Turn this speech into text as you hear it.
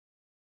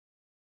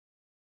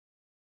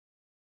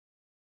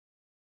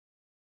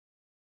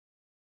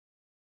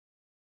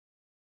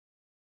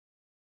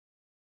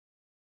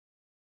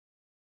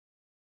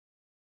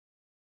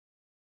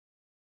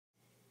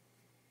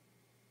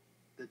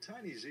The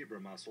tiny zebra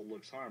mussel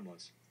looks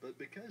harmless, but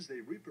because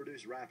they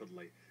reproduce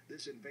rapidly,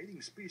 this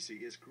invading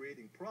species is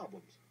creating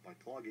problems by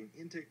clogging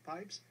intake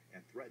pipes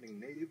and threatening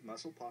native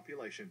mussel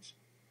populations.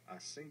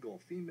 A single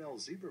female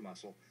zebra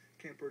mussel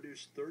can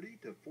produce 30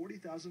 to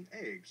 40,000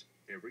 eggs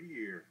every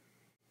year.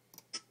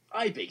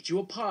 I baked you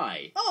a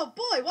pie. Oh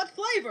boy, what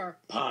flavor?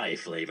 Pie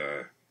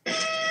flavor.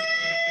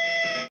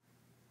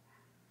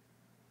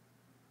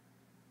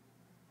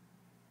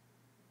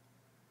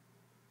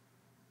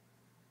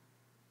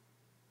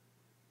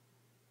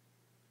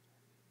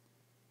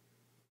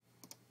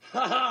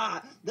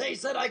 Ha! They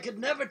said I could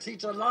never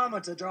teach a llama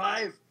to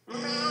drive. No,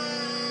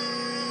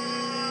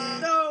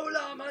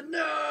 llama,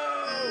 no!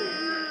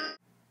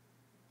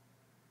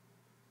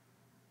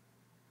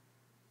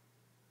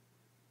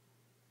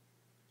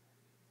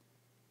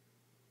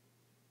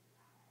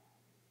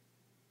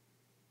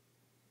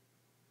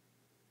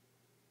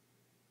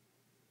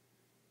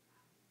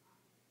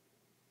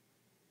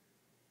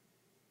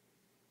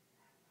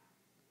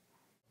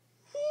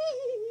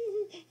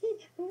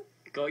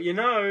 Got your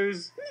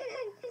nose.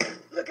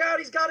 Look out,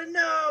 he's got a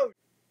nose!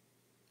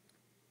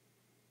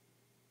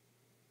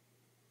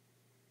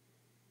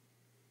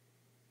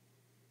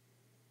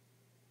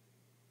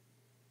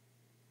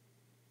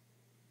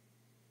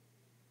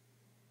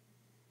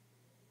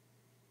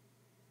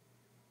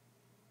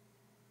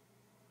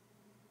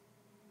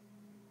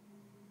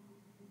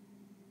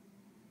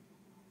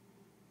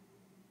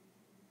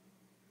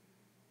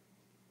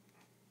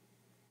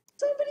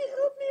 Somebody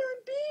help me,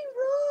 I'm being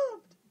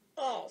robbed!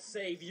 I'll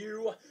save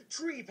you!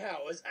 Tree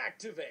powers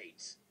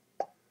activate!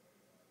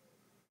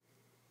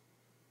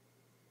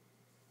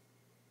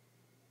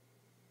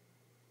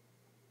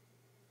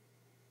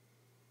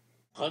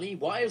 Honey,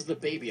 why is the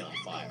baby on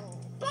fire?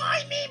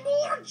 Buy me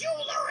more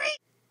jewelry!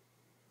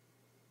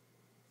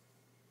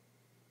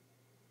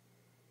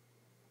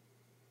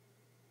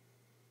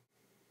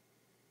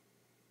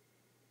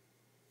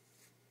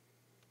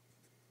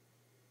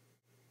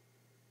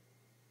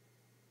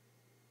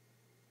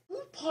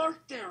 Who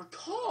parked their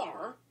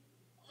car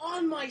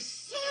on my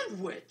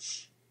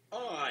sandwich?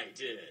 I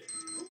did.